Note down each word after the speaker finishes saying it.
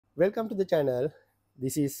Welcome to the channel.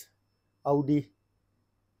 This is Audi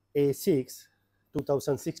A6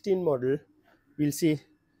 2016 model. We'll see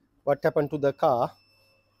what happened to the car.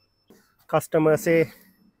 Customer say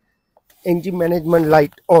engine management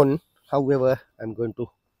light on. However, I'm going to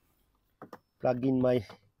plug in my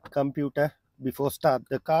computer before start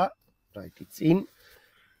the car. Right, it's in.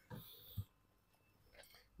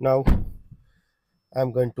 Now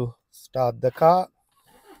I'm going to start the car.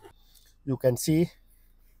 You can see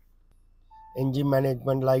engine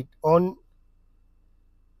management light on,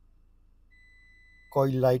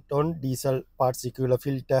 coil light on, diesel particulate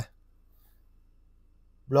filter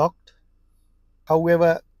blocked.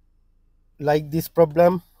 However, like this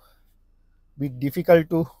problem, bit difficult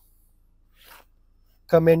to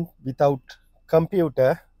comment without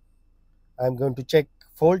computer. I'm going to check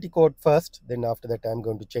faulty code first, then after that I'm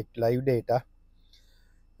going to check live data,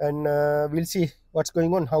 and we'll see what's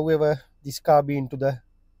going on. However, this car been to the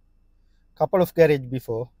couple of garage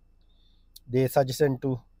before. They suggested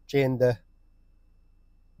to change the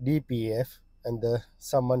DPF, and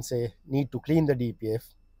someone say need to clean the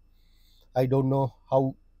DPF. I don't know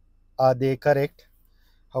how are they correct.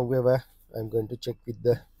 However, I'm going to check with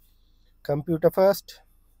the computer first.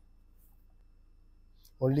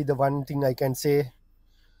 Only the one thing I can say,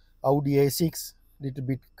 Audi A6 little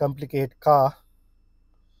bit complicated car.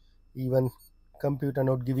 Even computer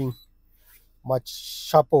not giving much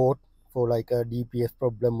support for like a DPF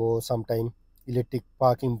problem or sometime electric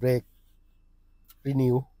parking brake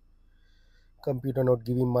renew. Computer not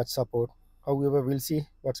giving much support. However, we'll see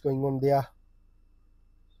what's going on there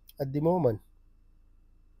at the moment.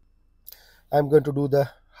 I'm going to do the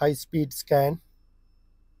high speed scan.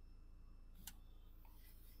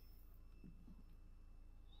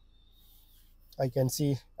 I can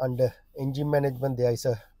see under engine management there is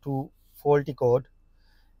a 2 faulty code.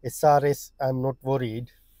 SRS, I'm not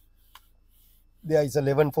worried. There is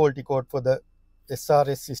 11 faulty code for the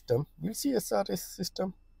SRS system. We'll see SRS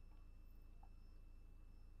system.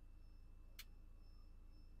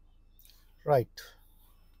 Right.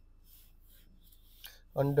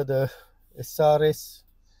 Under the SRS,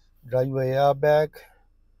 driver airbag,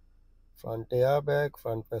 front airbag,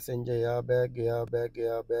 front passenger airbag,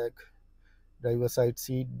 driver side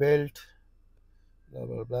seat belt, blah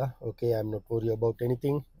blah blah. Okay, I'm not worried about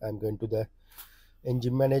anything. I'm going to the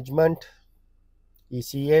engine management,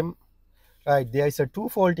 ECM. Right, there is a 2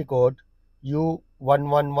 faulty code,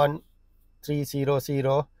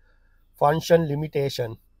 U111300, function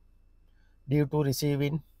limitation due to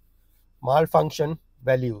receiving malfunction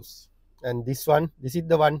values. And this is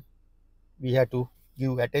the one we have to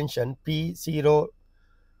give attention.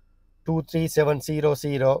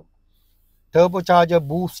 P023700, turbocharger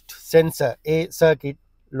boost sensor A circuit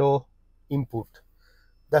low input.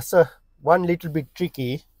 That's a one little bit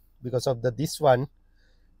tricky because of this one.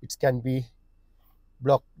 It can be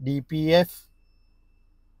block DPF.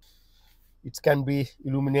 It can be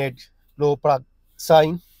illuminate low plug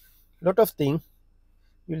sign. Lot of things.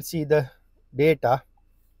 We'll see the data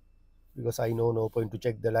because I know no point to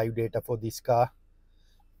check the live data for this car.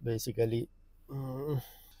 Basically,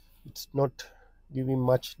 it's not giving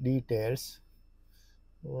much details.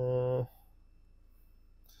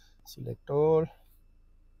 Select all.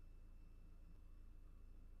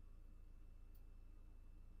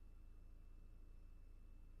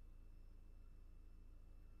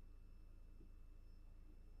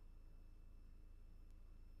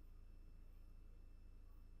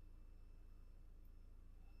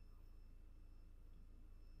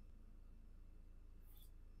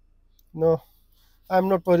 No, I'm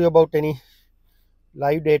not worried about any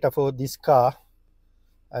live data for this car.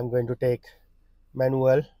 I'm going to take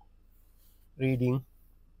manual reading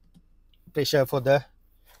pressure for the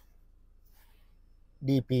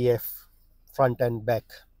DPF front and back.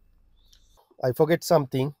 I forget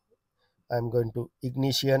something. I'm going to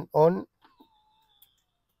ignition on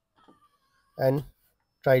and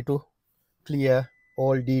try to clear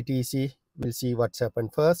all DTC. We'll see what's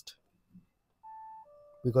happened first,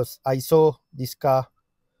 because I saw this car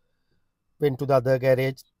went to the other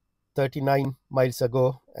garage 39 miles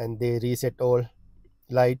ago and they reset all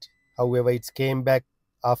light. However, it came back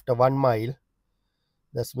after 1 mile.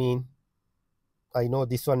 That's mean I know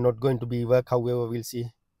this one not going to be work. However, we'll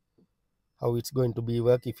see how it's going to be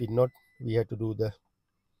work. If it not, we have to do the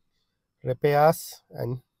repairs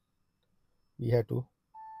and we have to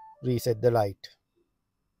reset the light.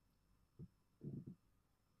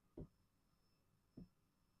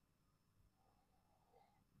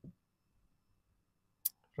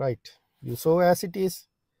 Right, you saw as it is.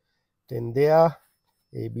 Then there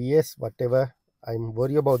ABS, whatever. I'm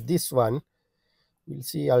worried about this one. We'll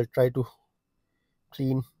see. I'll try to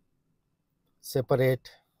clean, separate,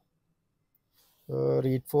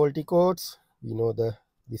 read faulty codes. We know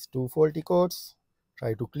these two faulty codes.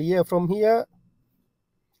 Try to clear from here.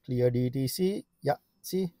 Clear DTC. Yeah,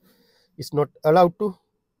 see, it's not allowed to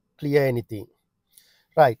clear anything.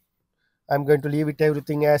 Right. I'm going to leave it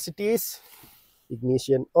everything as it is.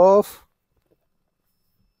 Ignition off.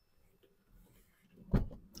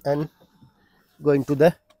 And going to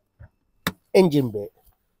the engine bay.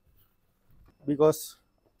 Because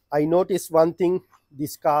I noticed one thing,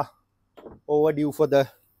 this car overdue for the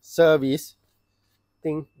service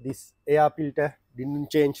thing. This air filter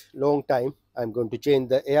didn't change long time. I'm going to change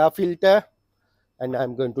the air filter and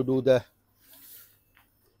I'm going to do the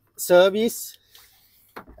service,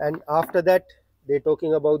 and after that they're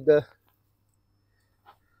talking about the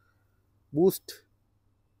boost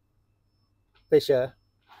pressure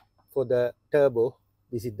for the turbo.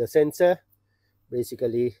 This is the sensor.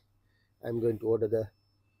 Basically I'm going to order the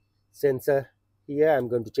sensor here. I'm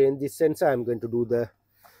going to change this sensor. I'm going to do the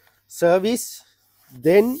service.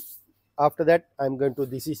 Then after that I'm going to,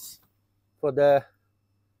 this is for the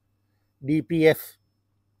DPF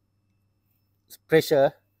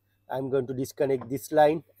pressure. I'm going to disconnect this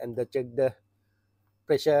line and check the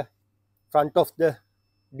pressure front of the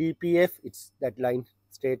DPF. It's that line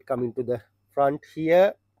straight coming to the front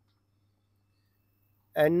here,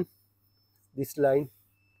 and this line,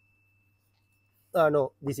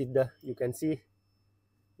 no, this is the, you can see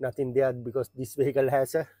nothing there because this vehicle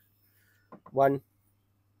has a one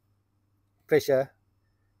pressure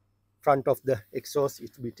front of the exhaust.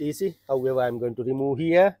 It's a bit easy. However, I'm going to remove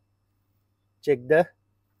here, check the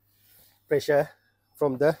pressure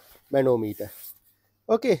from the manometer.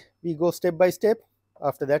 Okay, we go step by step.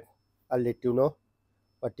 After that I'll let you know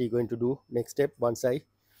what we're going to do next step once I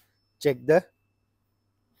check the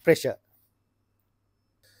pressure.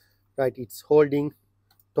 Right, it's holding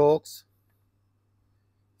Torx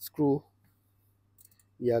screw.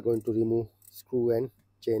 We are going to remove screw and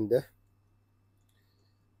change the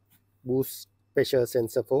boost pressure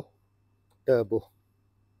sensor for turbo.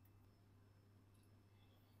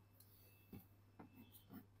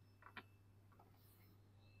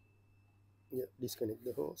 Yeah, disconnect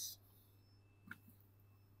the hose.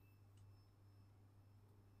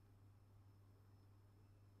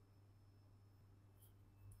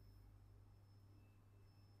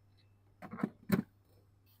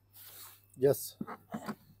 Just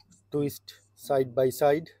twist side by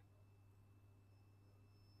side.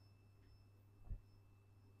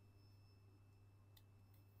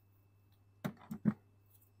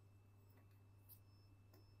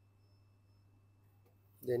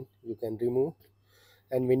 Then you can remove.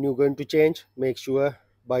 And when you're going to change, make sure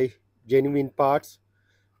buy genuine parts.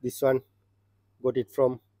 This one got it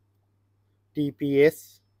from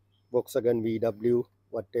TPS, Volkswagen, VW,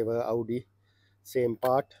 whatever, Audi, same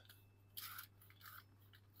part.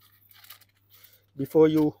 Before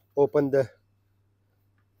you open the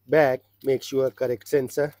bag, make sure correct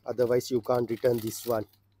sensor, otherwise you can't return this one.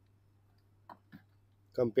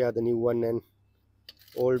 Compare the new one and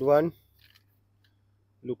old one.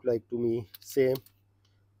 Look like to me same.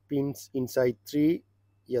 Pins inside 3.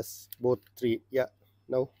 Yes, both 3. Yeah,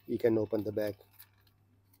 now we can open the bag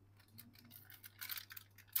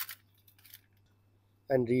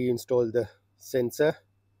and reinstall the sensor.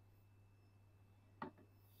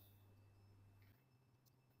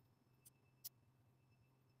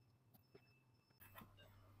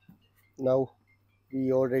 Now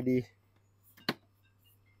we already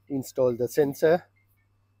installed the sensor.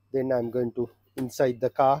 Then I'm going to inside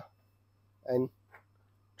the car and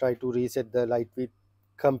try to reset the light with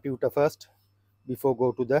computer first before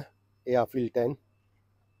go to the air filter and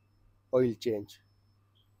oil change.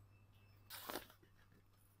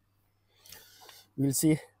 We'll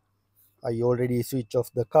see. I already switch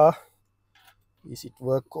off the car. Is it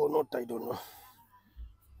work or not? I don't know.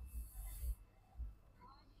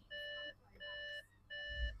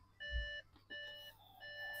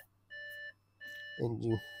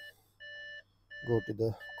 Engine. Go to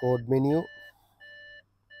the code menu.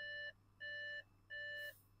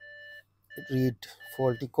 Read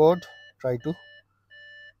faulty code. Try to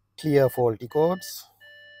clear faulty codes.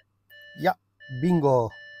 Yeah,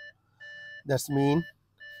 bingo. That's mean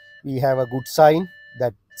we have a good sign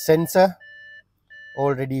that sensor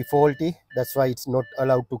already faulty. That's why it's not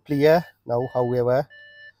allowed to clear. Now, however,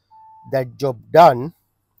 that job done.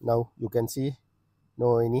 Now you can see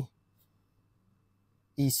no any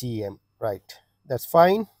ECM. Right. That's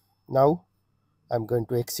fine. Now I'm going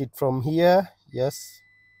to exit from here. Yes.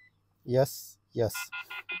 Yes. Yes,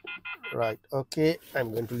 right. Okay,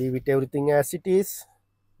 I'm going to leave it everything as it is.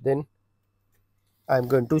 Then I'm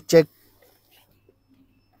going to check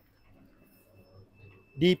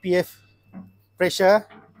DPF pressure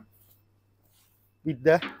with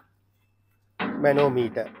the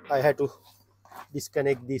manometer. I had to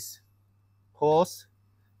disconnect this hose.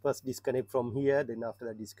 First disconnect from here, then after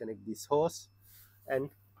that disconnect this hose, and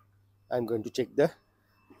I'm going to check the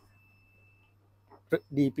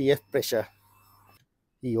DPF pressure.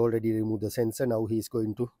 He already removed the sensor. Now he's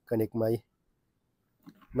going to connect my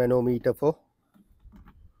manometer for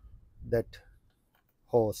that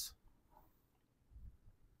hose.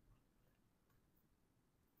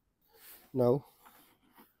 Now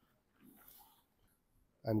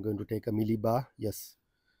I'm going to take a millibar. Yes,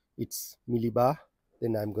 it's millibar.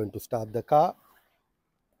 Then I'm going to start the car.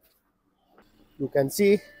 You can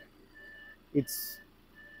see it's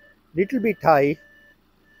little bit high,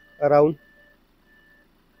 around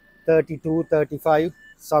 32, 35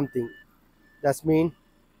 something. That means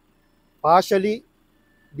partially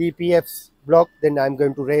DPF's blocked. Then I'm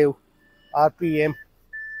going to rev RPM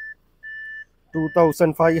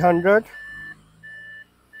 2500.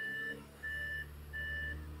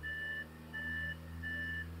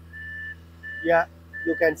 Yeah,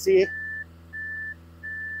 you can see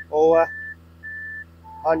over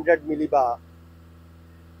 100 millibar.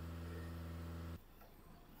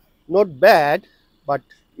 Not bad, but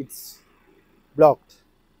it's blocked.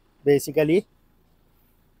 Basically,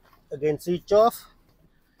 again switch off.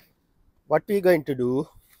 What we're going to do,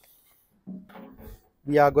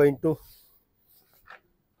 we are going to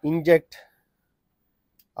inject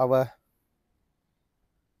our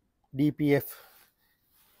DPF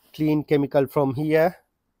clean chemical from here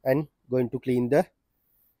and going to clean the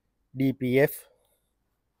DPF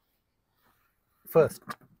first.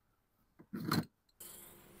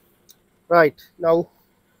 Right, now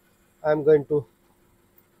I'm going to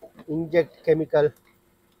inject chemical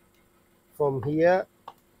from here.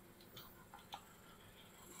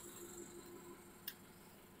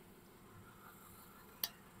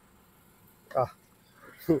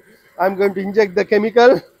 I'm going to inject the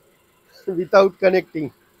chemical without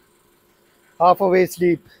connecting. Half away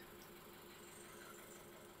sleep.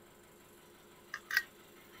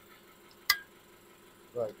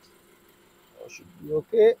 Right, now should be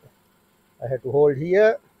okay. I have to hold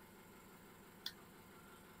here.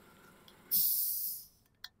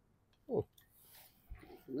 Oh.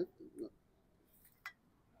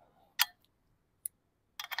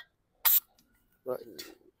 Right.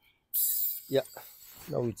 Yeah,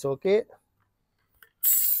 now it's okay.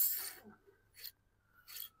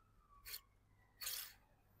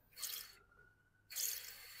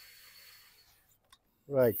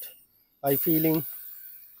 Right, I feeling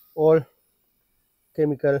all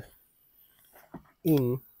chemical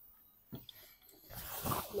in.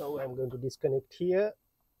 Now I'm going to disconnect here.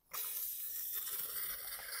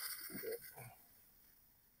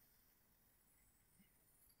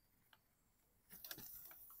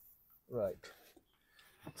 Right,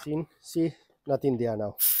 see, nothing there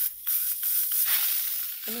now.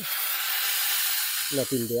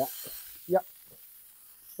 Nothing there. Yeah.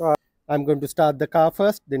 Right. I'm going to start the car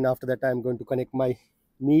first. Then after that, I'm going to connect my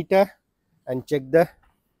meter and check the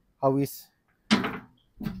how is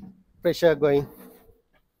pressure going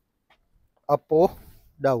up or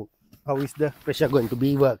down. How is the pressure going to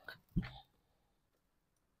be work?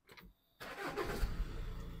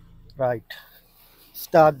 Right.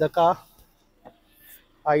 Start the car.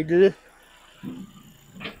 Idle.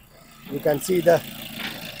 You can see the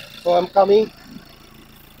foam coming.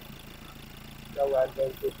 Now I'm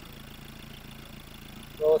going to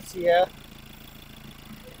close here.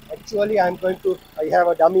 Actually, I have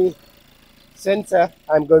a dummy sensor.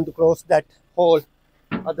 I'm going to close that hole.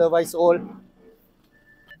 Otherwise, all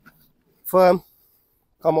foam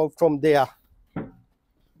come out from there.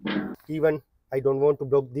 Even I don't want to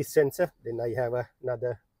block this sensor. Then I have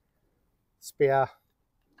another spare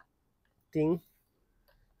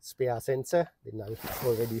sensor. Then I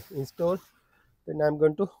already installed. Then I'm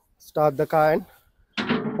going to start the car and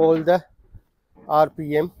hold the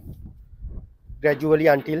RPM gradually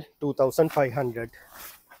until 2500.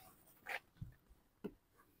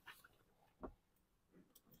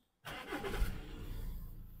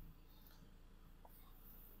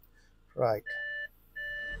 Right.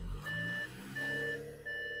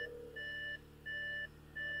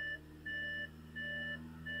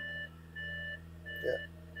 Yeah.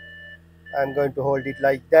 I'm going to hold it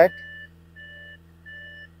like that.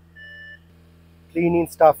 Cleaning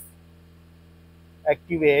stuff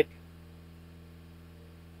activate,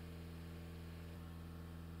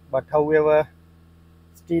 but however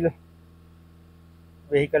still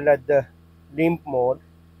vehicle at the limp mode,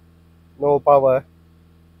 no power.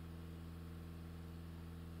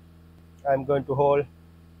 I'm going to hold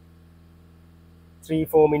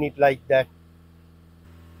 3-4 minutes like that.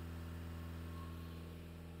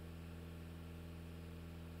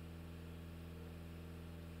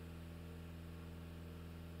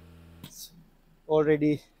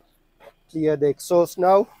 Already clear the exhaust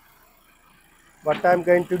now. What I'm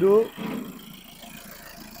going to do,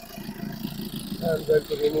 I'm going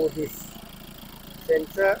to remove this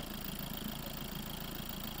sensor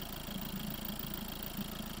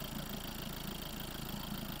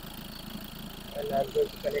and I'm going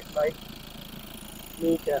to connect my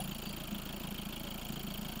meter.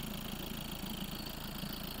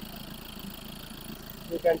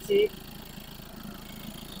 You can see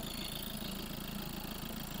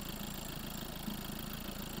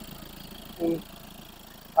in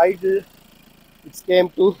idle it came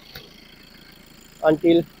to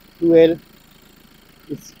until 12.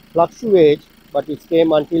 It's fluctuates, but it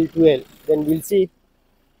came until 12. Then we'll see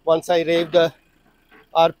once I rev the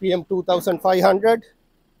RPM 2500.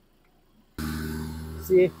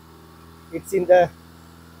 See, it's in the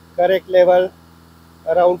correct level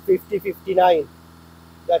around 50-59.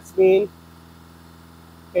 That's mean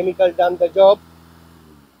chemical done the job.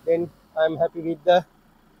 Then I'm happy with the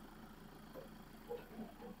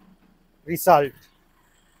result.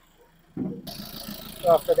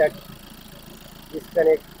 After that,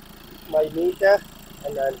 disconnect my meter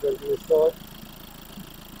and I'm going to install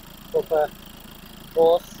copper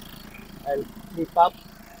hose and clip up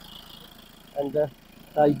and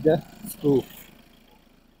tight the screw.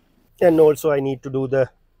 And also I need to do the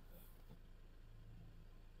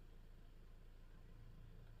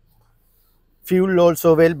fuel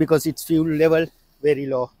also well, because its fuel level very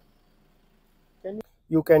low.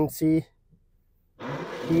 You can see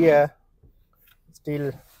here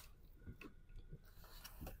still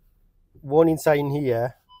warning sign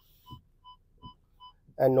here,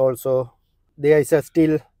 and also there is a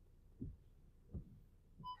still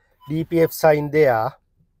DPF sign there,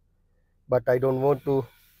 but I don't want to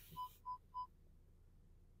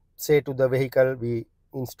say to the vehicle we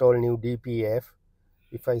install new DPF.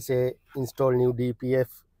 If I say install new DPF,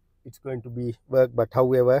 it's going to be work, but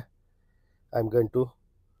however I'm going to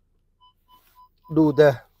do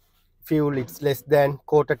the fuel. It's less than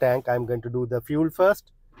quarter tank. I'm going to do the fuel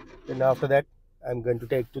first, then after that I'm going to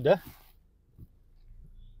take to the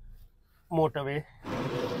motorway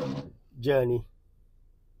journey.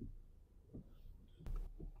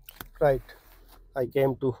 Right, I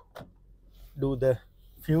came to do the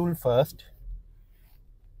fuel first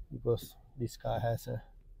because this car has a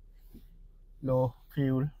low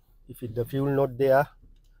fuel. If the fuel not there,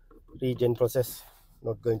 regen process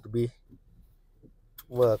not going to be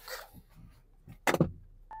work.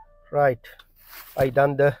 Right, I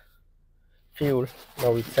done the fuel.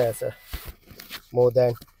 Now it has a more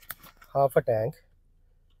than half a tank.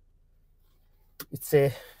 It's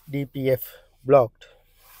a DPF blocked.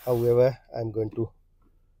 However, I'm going to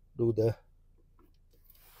do the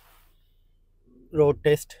road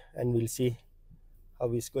test and we'll see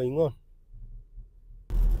how it's going on.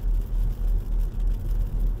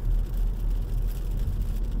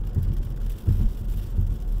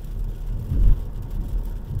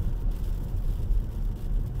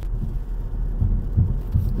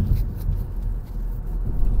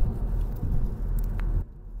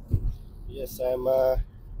 Yes, I'm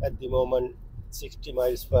at the moment 60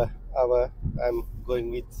 miles per hour. I'm going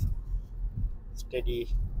with steady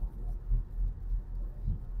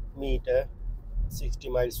meter, 60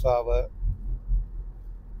 miles per hour.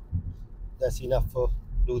 That's enough for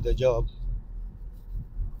do the job.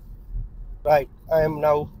 Right, I am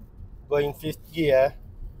now going 5th gear,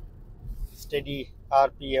 steady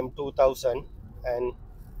RPM 2000 and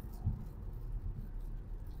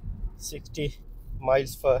 60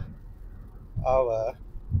 miles per hour.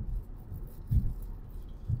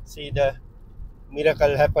 See, the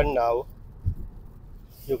miracle happen now.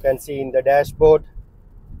 You can see in the dashboard.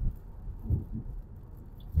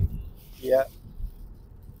 Yeah,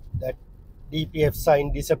 that DPF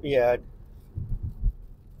sign disappeared.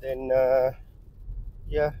 Then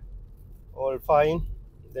yeah, all fine.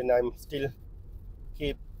 Then I'm still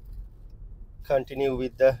continue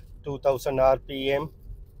with the 2000 RPM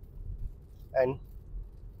and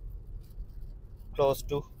close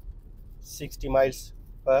to 60 miles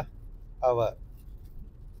per hour.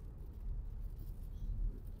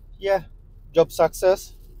 Yeah, job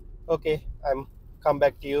success. Okay, I'm come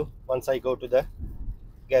back to you once I go to the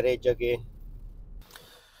garage again.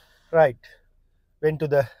 Right, went to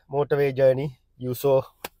the motorway journey. You saw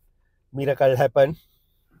miracle happened.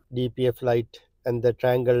 DPF light and the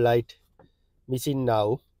triangle light missing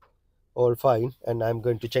now. All fine. And I'm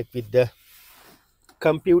going to check with the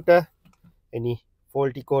computer any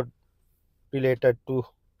faulty code related to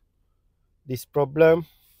this problem.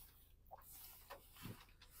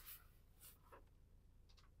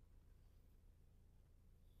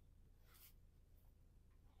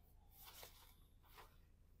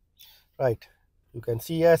 Right, you can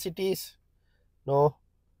see as it is, no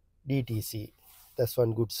DTC. That's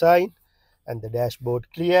one good sign. And the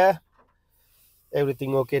dashboard clear,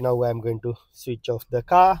 everything okay. Now I'm going to switch off the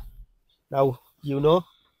car. Now you know,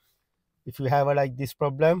 if you have a like this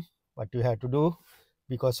problem, what you have to do,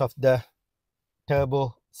 because of the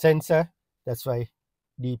turbo sensor, that's why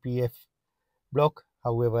DPF block.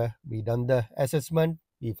 However, we done the assessment,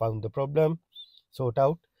 we found the problem, sort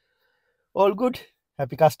out, all good.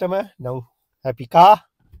 Happy customer, now happy car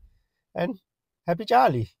and happy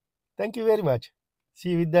Charlie. Thank you very much. See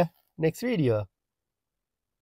you with the next video.